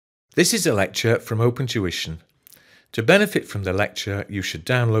This is a lecture from OpenTuition. To benefit from the lecture, you should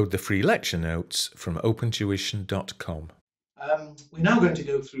download the free lecture notes from opentuition.com. We're now going to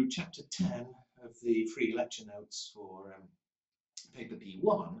go through Chapter 10 of the free lecture notes for paper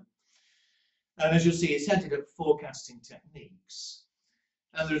P1. And as you'll see, it's headed up forecasting techniques.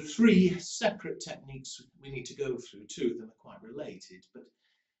 And there are three separate techniques we need to go through. Two of them are quite related, but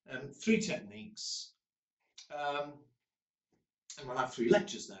three techniques. And we'll have three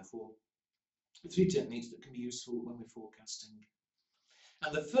lectures, therefore. Three techniques that can be useful when we're forecasting.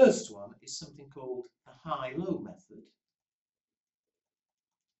 And the first one is something called the high-low method.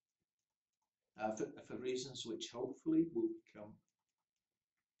 For reasons which hopefully will become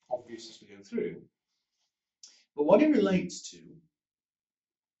obvious as we go through. But what it relates to,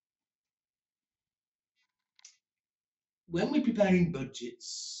 when we're preparing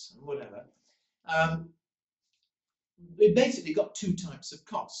budgets and whatever, we've basically got two types of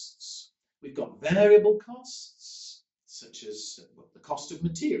costs. We've got variable costs, such as the cost of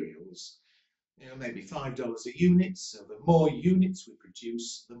materials. Maybe $5 a unit, so the more units we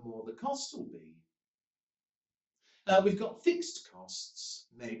produce, the more the cost will be. We've got fixed costs,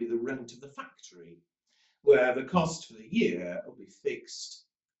 maybe the rent of the factory, where the cost for the year will be fixed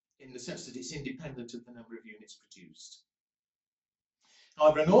in the sense that it's independent of the number of units produced.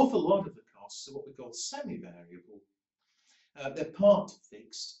 However, an awful lot of the costs are what we call semi-variable. They're part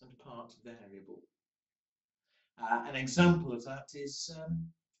fixed and part variable. An example of that is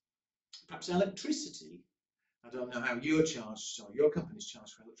perhaps electricity. I don't know how you're charged or your company's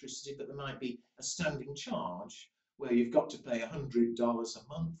charged for electricity, but there might be a standing charge where you've got to pay $100 a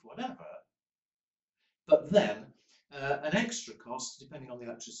month, whatever. But then an extra cost depending on the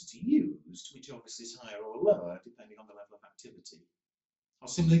electricity used, which obviously is higher or lower depending on the level of activity. Or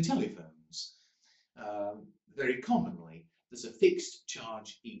similarly, telephones. Very commonly, there's a fixed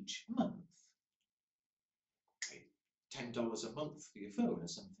charge each month. $10 a month for your phone or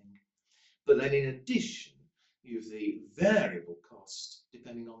something. But then in addition, you have the variable cost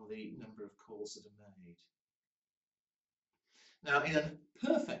depending on the number of calls that are made. Now, in a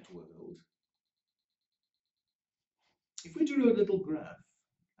perfect world, if we drew a little graph,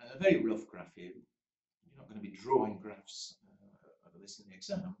 a very rough graph here, you're not going to be drawing graphs of this in the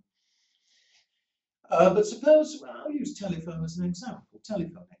exam, but suppose, well, I'll use telephone as an example,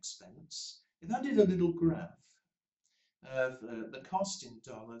 telephone expense. If I did a little graph of the cost in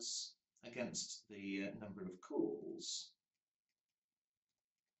dollars against the number of calls,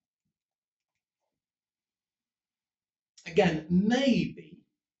 again, maybe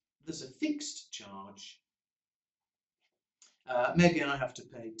there's a fixed charge. Maybe I have to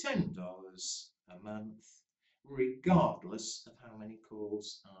pay $10 a month, regardless of how many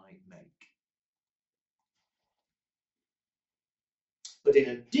calls I make. But in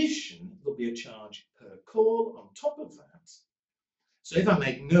addition, there'll be a charge per call on top of that. So if I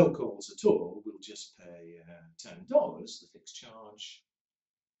make no calls at all, we'll just pay $10, the fixed charge.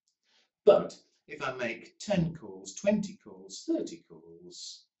 But if I make 10 calls, 20 calls, 30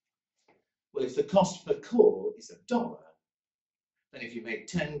 calls, well, if the cost per call is $1, then if you make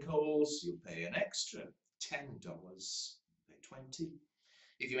 10 calls, you'll pay an extra $10, pay 20.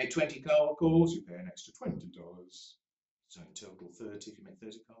 If you make 20 calls, you pay an extra $20. So in total 30, if you make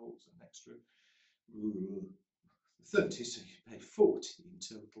 30 calls, an extra 30, so you pay 40 in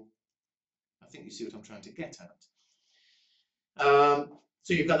total. I think you see what I'm trying to get at.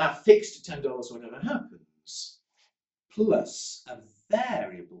 So you've got that fixed $10, whatever happens, plus a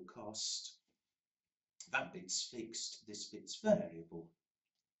variable cost. That bit's fixed, this bit's variable.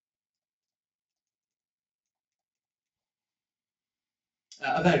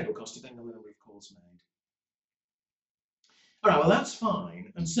 A variable cost depending on the number of calls made. All right, well, that's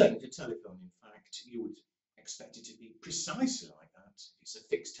fine. And certainly for telephone, in fact, you would expect it to be precisely like that. It's a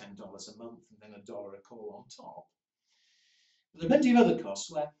fixed $10 a month and then $1 a call on top. But there are plenty of other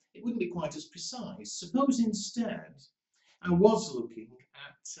costs where it wouldn't be quite as precise. Suppose instead I was looking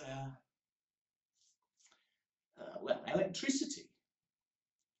at well, electricity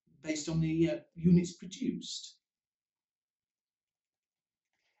based on the units produced.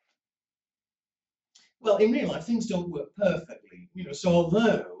 Well, in real life, things don't work perfectly. So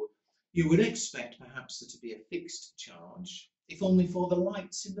although you would expect perhaps there to be a fixed charge, if only for the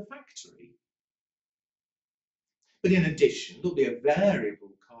lights in the factory. But in addition, there'll be a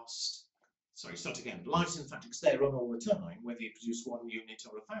variable cost. Sorry, start again. Lights in the factory, because they run all the time, whether you produce 1 unit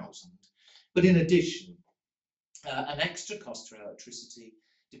or 1,000. But in addition, an extra cost for electricity,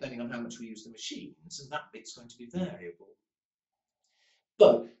 depending on how much we use the machines, and that bit's going to be variable.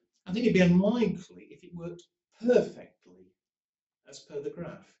 But I think it'd be unlikely if it worked perfectly as per the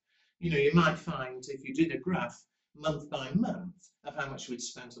graph. You might find if you did a graph month by month of how much we'd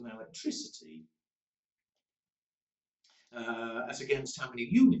spent on electricity, as against how many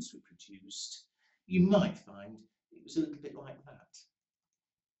units we produced, you might find it was a little bit like that.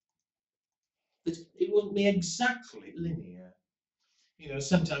 That it wouldn't be exactly linear.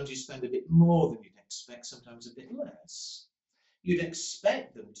 Sometimes you spend a bit more than you'd expect, sometimes a bit less. You'd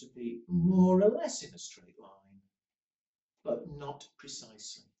expect them to be more or less in a straight line, but not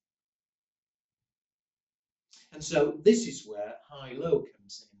precisely. And so this is where high-low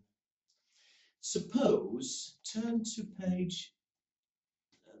comes in. Suppose, turn to page,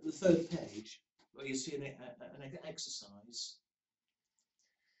 the third page, where you see an exercise.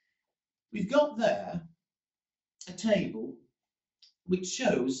 We've got there a table which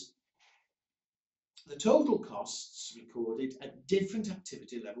shows the total costs recorded at different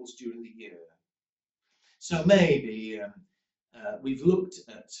activity levels during the year. So maybe we've looked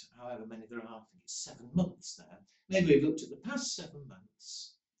at however many there are, I think it's 7 months there. Maybe we've looked at the past 7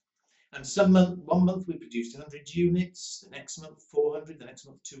 months. And one month we produced 100 units, the next month 400, the next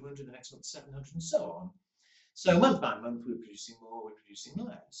month 200, the next month 700, and so on. So month by month we're producing more, we're producing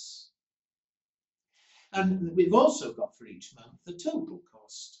less. And we've also got for each month the total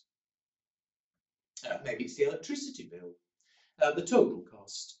cost. Maybe it's the electricity bill. The total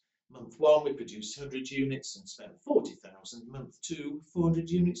cost. Month 1 we produced 100 units and spent 40,000. Month 2, 400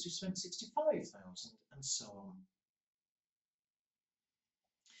 units, we spent 65,000, and so on.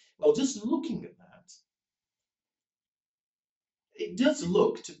 Well, just looking at that, it does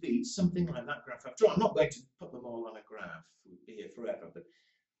look to be something like that graph I've drawn. I'm not going to put them all on a graph, we'll be here forever, but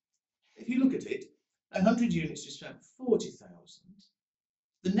if you look at it, 100 units we spent 40,000.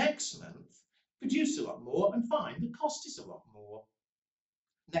 The next month, produced a lot more, and fine, the cost is a lot more.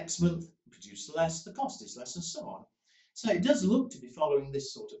 Next month, produce less, the cost is less, and so on. So it does look to be following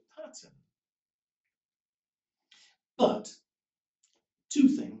this sort of pattern. But two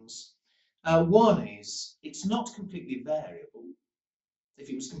things. One is, it's not completely variable. If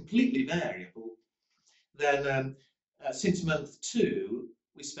it was completely variable, then since month 2,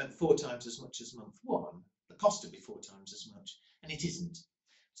 we spent 4 times as much as month 1. The cost would be 4 times as much, and it isn't.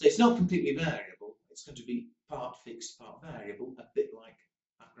 So it's not completely variable. It's going to be part fixed, part variable, a bit like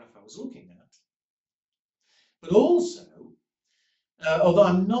that graph I was looking at. But also, although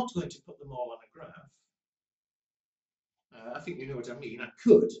I'm not going to put them all on a graph, I think you know what I mean. I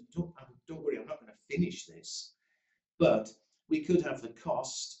could, don't worry, I'm not going to finish this, but we could have the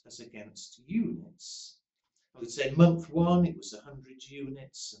cost as against units. I would say month 1 it was 100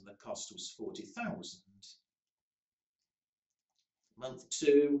 units and the cost was 40,000. Month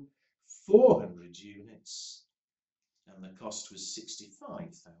 2, 400 units and the cost was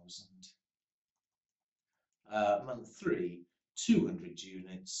 65,000. Month 3, 200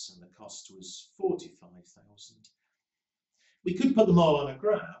 units and the cost was 45,000. We could put them all on a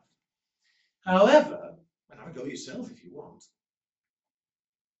graph. However, and have a go yourself if you want,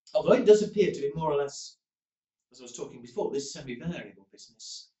 although it does appear to be more or less, as I was talking before, this semi-variable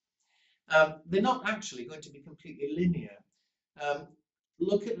business, they're not actually going to be completely linear.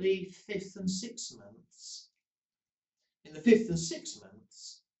 Look at the 5th and 6th months. In the 5th and 6th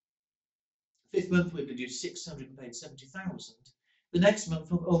months, 5th month we produced 600 and paid 70,000. The next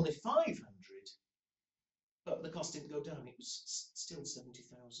month only 500, but the cost didn't go down, it was still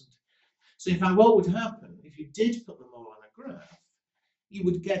 70,000. So in fact what would happen if you did put them all on a graph, you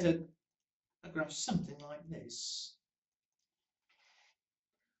would get a graph something like this,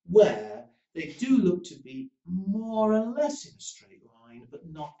 where they do look to be more or less in a straight line, but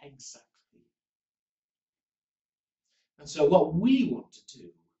not exactly. And so what we want to do,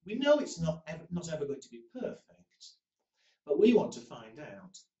 we know it's not ever going to be perfect, but we want to find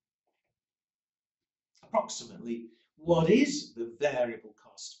out approximately what is the variable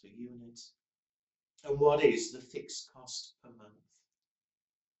cost per unit and what is the fixed cost per month.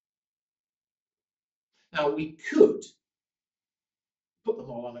 Now we could put them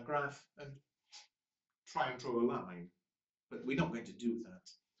all on a graph and try and draw a line, but we're not going to do that.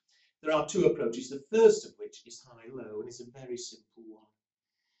 There are 2 approaches, the first of which is high-low, and it's a very simple one.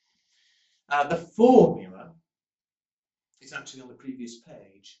 The formula is actually on the previous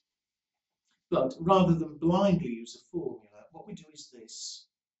page, but rather than blindly use a formula, what we do is this.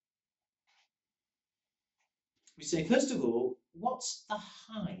 We say, first of all, what's the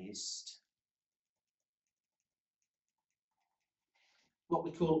highest, what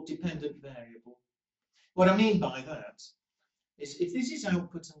we call dependent variable? What I mean by that is if this is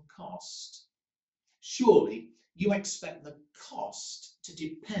output and cost, surely you expect the cost to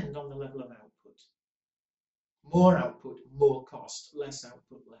depend on the level of output. More output, more cost. Less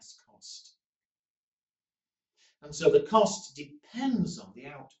output, less cost. And so the cost depends on the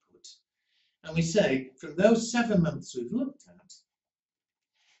output. And we say, from those 7 months we've looked at,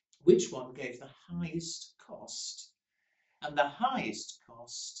 which one gave the highest cost? And the highest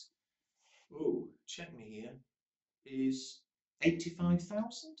cost, oh, check me here, is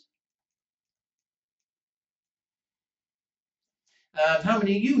 85,000. And how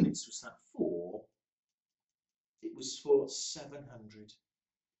many units was that for? It was for 700.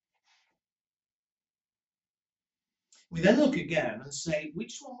 We then look again and say,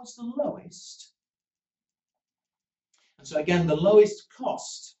 which one was the lowest? And so again, the lowest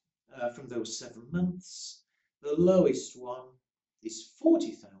cost from those 7 months, the lowest one is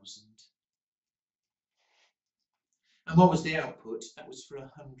 40,000. And what was the output? That was for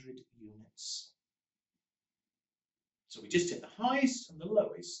 100 units. So we just take the highest and the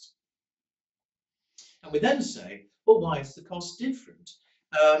lowest. And we then say, well, why is the cost different?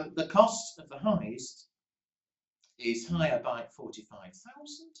 The cost of the highest is higher by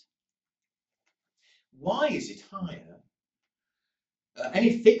 45,000. Why is it higher?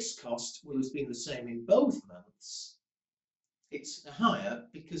 Any fixed cost will have been the same in both months. It's higher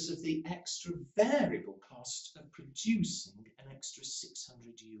because of the extra variable cost of producing an extra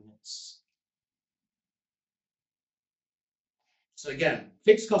 600 units. So again,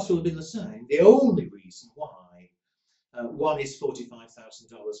 fixed costs will have been the same. The only reason why one is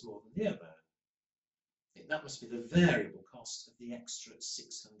 $45,000 more than the other, that must be the variable cost of the extra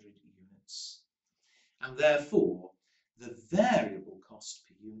 600 units. And therefore, the variable cost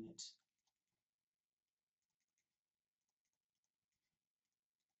per unit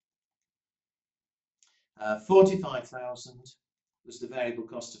 $45,000 was the variable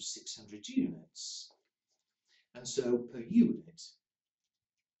cost of 600 units. And so per unit,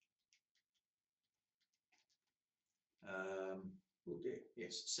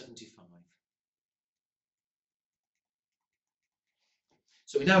 yes, 75.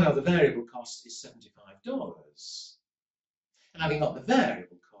 So we now know the variable cost is $75. And having got the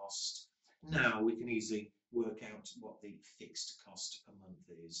variable cost, now we can easily work out what the fixed cost per month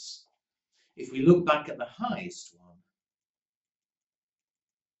is. If we look back at the highest one,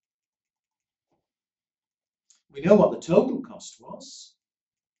 we know what the total cost was,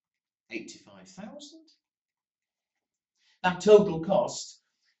 85,000. That total cost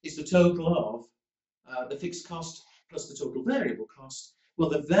is the total of the fixed cost plus the total variable cost. Well,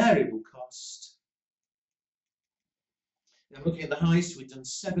 the variable cost, I'm looking at the highest, we've done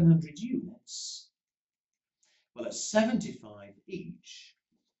 700 units. Well, at 75 each,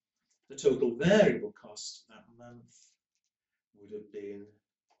 the total variable cost that month would have been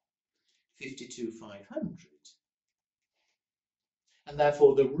 52,500. And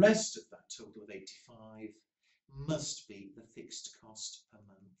therefore, the rest of that total of 85 must be the fixed cost per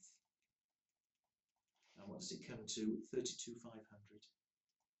month. And what does it come to? 32,500.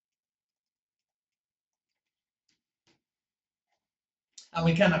 And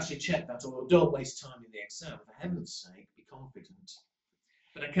we can actually check that, although don't waste time in the exam, for heaven's sake, be confident.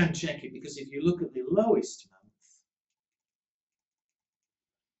 But I can check it because if you look at the lowest month,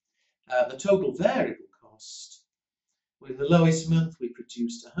 the total variable cost, well, in the lowest month we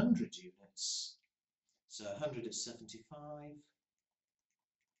produced 100 units. So 100 at 75,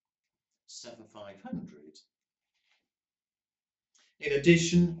 7,500. In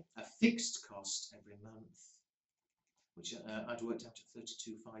addition, a fixed cost every month, which I'd worked out at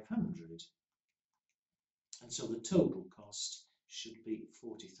 32,500. And so the total cost should be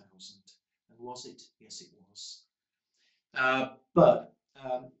 40,000. And was it? Yes, it was.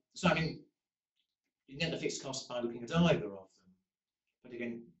 So I mean, you can get the fixed cost by looking at either of them. But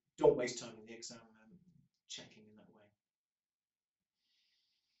again, don't waste time in the exam checking in that way.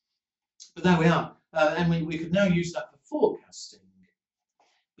 But there we are. And we could now use that for forecasting,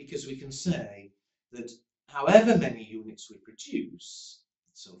 because we can say that however many units we produce,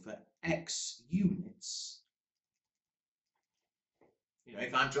 so for X units, you know,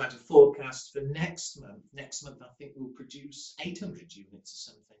 if I'm trying to forecast for next month I think we'll produce 800 units or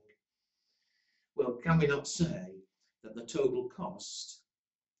something. Well, can we not say that the total cost,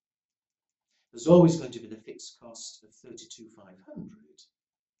 there's always going to be the fixed cost of 32,500,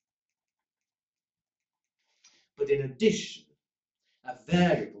 but in addition, a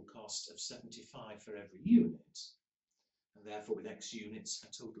variable cost of 75 for every unit, and therefore with X units, a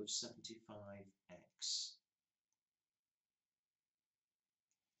total of 75X.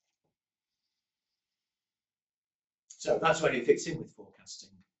 So that's where it fits in with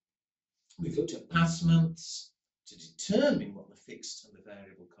forecasting. We've looked at past months to determine what the fixed and the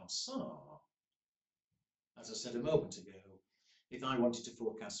variable costs are. as I said a moment ago, if I wanted to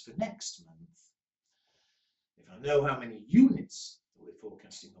forecast for next month, if I know how many units that we're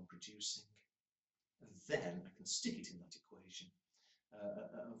forecasting on producing, then I can stick it in that equation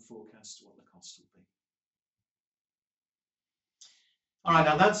and forecast what the cost will be. All right,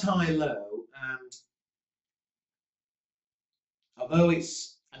 now that's high-low, and although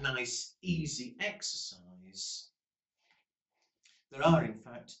it's a nice, easy exercise, there are, in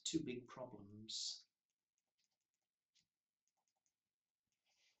fact, two big problems.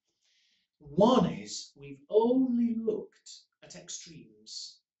 One is we've only looked at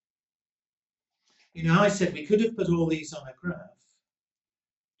extremes. You know, I said we could have put all these on a graph.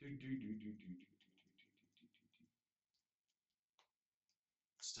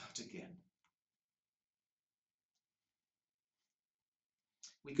 Start again.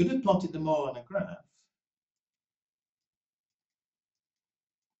 We could have plotted them all on a graph.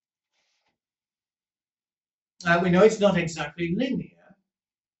 We know it's not exactly linear,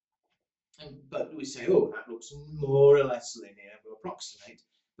 but we say, oh, that looks more or less linear, we'll approximate.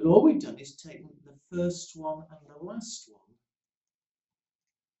 But all we've done is taken the first one and the last one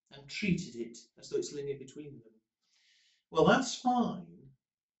and treated it as though it's linear between them. Well, that's fine,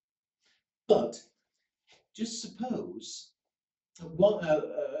 but just suppose that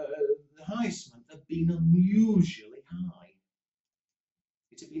the highest month had been unusually high.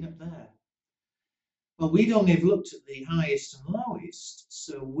 It had been up there. Well, we'd only have looked at the highest and lowest,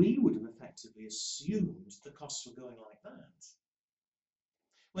 so we would have effectively assumed the costs were going like that.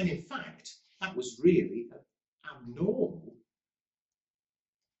 When in fact, that was really abnormal.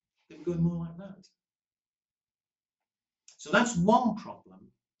 They were going more like that. So that's one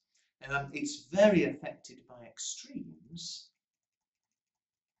problem. It's very affected by extremes.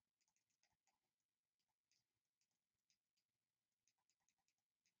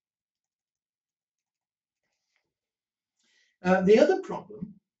 The other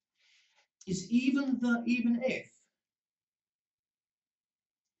problem is even if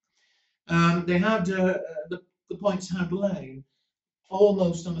they had the points had lain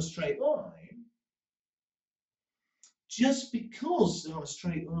almost on a straight line, just because they're on a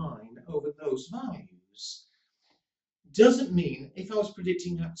straight line over those values doesn't mean if I was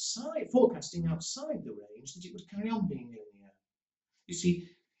predicting forecasting outside the range, that it would carry on being linear. You see,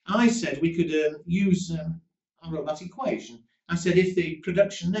 I said we could use, I wrote that equation. I said if the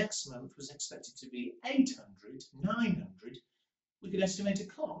production next month was expected to be 800, 900, we could estimate a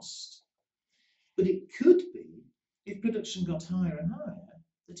cost. But it could be, if production got higher and higher,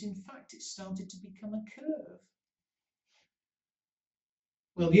 that in fact it started to become a curve.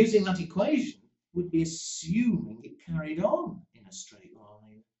 Well, using that equation would be assuming it carried on in a straight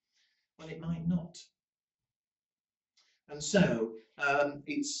line. Well, it might not. And so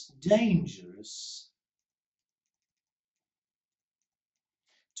it's dangerous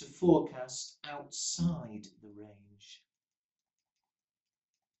to forecast outside the range.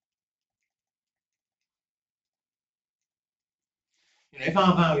 You know, if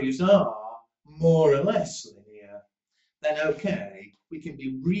our values are more or less linear, then okay, we can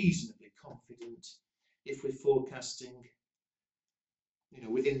be reasonably confident if we're forecasting, you know,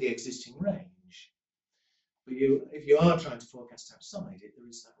 within the existing range. But if you are trying to forecast outside it, there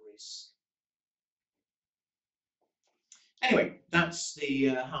is that risk. Anyway, that's the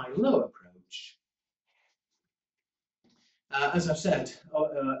high-low approach. As I've said,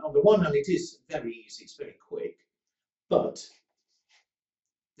 on the one hand, it is very easy, it's very quick, but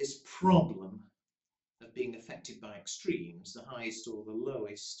this problem of being affected by extremes, the highest or the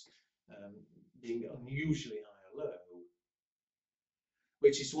lowest being unusually high or low,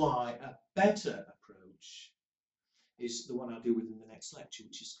 which is why a better approach is the one I'll deal with in the next lecture,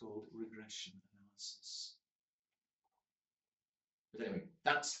 which is called regression analysis. But anyway,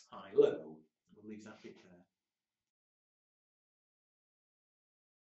 that's high-low. We'll leave that bit there.